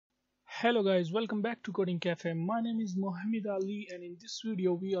Hello guys, welcome back to Coding Cafe. My name is Mohammed Ali and in this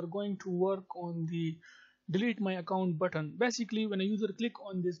video we are going to work on the delete my account button. Basically when a user click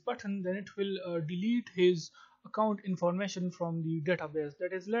on this button, then it will delete his account information from the database.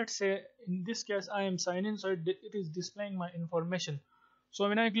 That is, let's say in this case I am signed in, so it is displaying my information. So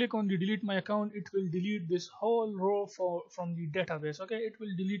when I click on the delete my account, it will delete this whole row from the database. Okay, it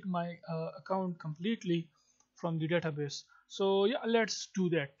will delete my account completely from the database. So yeah, let's do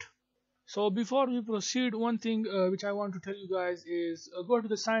that. So before we proceed, one thing which I want to tell you guys is go to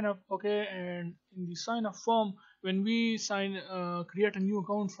the sign up, okay, and in the sign up form, when we create a new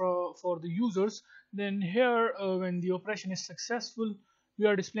account for the users, then here when the operation is successful, we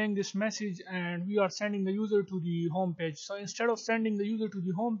are displaying this message and we are sending the user to the home page. So instead of sending the user to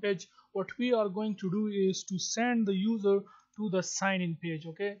the home page, what we are going to do is to send the user to the sign in page.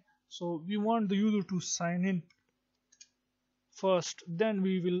 Okay, so we want the user to sign in first, then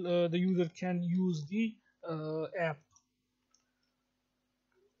we will the user can use the app.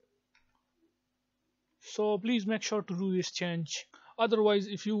 So please make sure to do this change. Otherwise,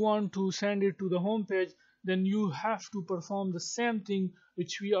 if you want to send it to the home page, then you have to perform the same thing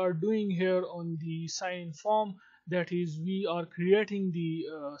which we are doing here on the sign in form. That is, we are creating the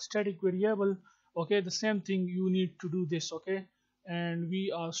static variable. Okay, the same thing you need to do this. Okay, and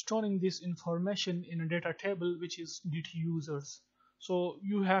we are storing this information in a data table which is dt users. So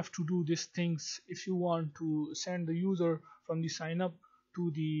you have to do these things if you want to send the user from the sign up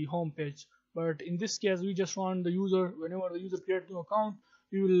to the home page. But in this case, we just want the user, whenever the user creates a new account,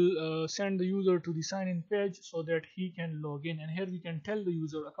 we will send the user to the sign in page so that he can log in. And here we can tell the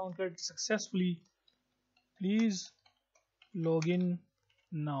user account created successfully, please log in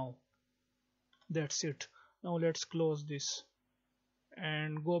now. That's it. Now let's close this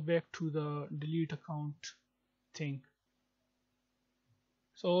and go back to the delete account thing.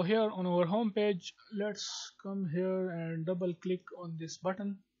 So here on our home page, let's come here and double click on this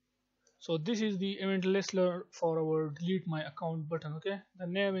button. So this is the event listener for our delete my account button. Okay, the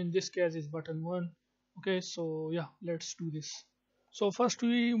name in this case is button 1. Okay, so yeah, let's do this. So first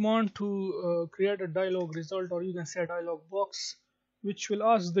we want to create a dialog result, or you can say a dialog box, which will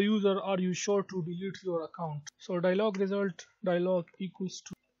ask the user, are you sure to delete your account? So dialog result dialog equals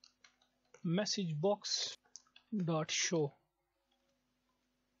to message box dot show.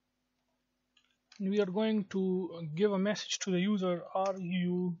 And we are going to give a message to the user, are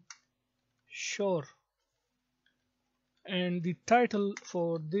you sure? And the title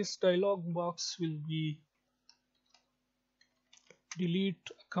for this dialog box will be delete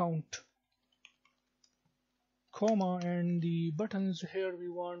account, comma, and the buttons here we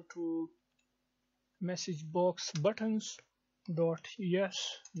want to message box buttons dot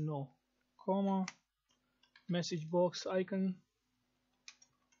yes no, comma, message box icon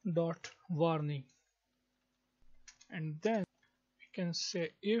dot warning. And then we can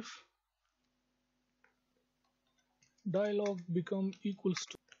say if dialog become equals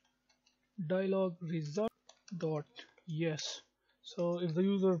to dialog result dot yes. So if the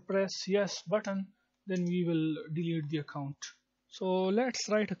user press yes button, then we will delete the account. So let's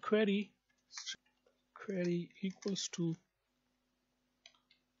write a query equals to,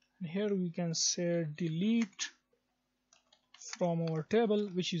 and here we can say delete from our table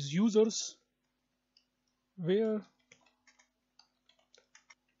which is users, where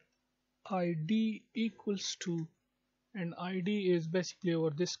id equals to, and id is basically over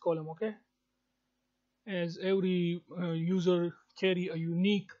this column. Okay, as every user carry a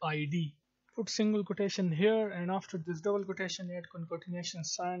unique id. Put single quotation here, and after this double quotation add concatenation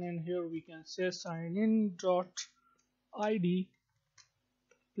sign, and here we can say sign in dot id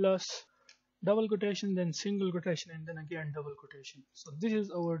plus double quotation, then single quotation, and then again double quotation. So this is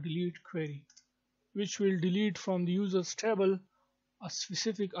our delete query, which will delete from the users table a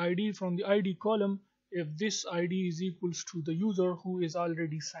specific id from the id column if this id is equals to the user who is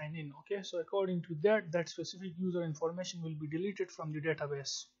already signed in. Okay, so according to that specific user information will be deleted from the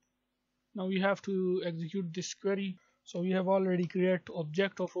database. Now we have to execute this query. So we have already created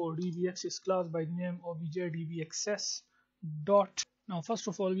object of our dbaccess class by the name obj dbaccess dot. Now first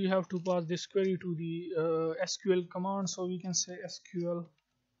of all we have to pass this query to the SQL command. So we can say SQL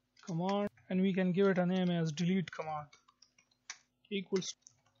command, and we can give it a name as delete command equals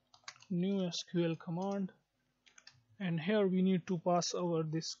new SQL command, and here we need to pass over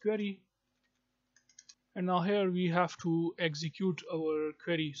this query. And now here we have to execute our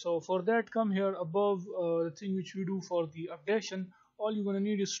query. So for that, come here above the thing which we do for the updation. All you're gonna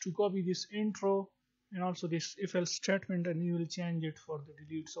need is to copy this intro and also this if else statement, and you will change it for the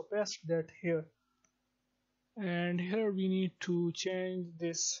delete. So paste that here, and here we need to change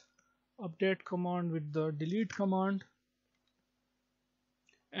this update command with the delete command,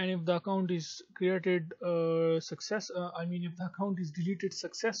 and if the account is created if the account is deleted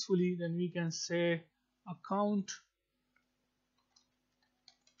successfully, then we can say account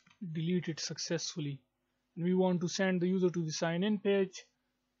deleted successfully, and we want to send the user to the sign in page,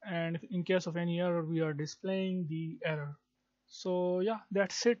 and in case of any error we are displaying the error. So yeah,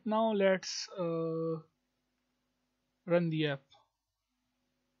 that's it. Now let's run the app.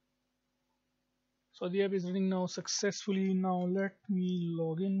 So the app is running now successfully. Now let me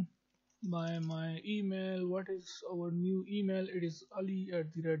log in by my email. What is our new email? It is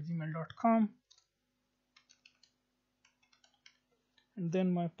ali@gmail.com, and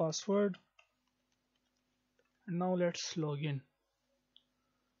then my password, and now let's log in.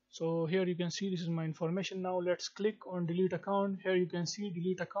 So here you can see this is my information. Now let's click on delete account. Here you can see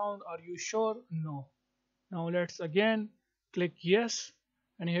delete account. Are you sure? No. Now let's again click yes,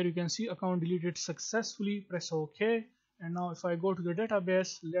 and here you can see account deleted successfully. Press OK, and now if I go to the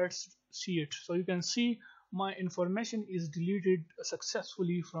database, let's see it. So you can see my information is deleted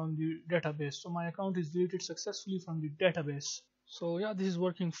successfully from the database. So my account is deleted successfully from the database. So yeah, this is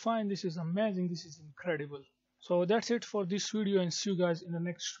working fine. This is amazing. This is incredible. So that's it for this video, and see you guys in the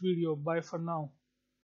next video. Bye for now.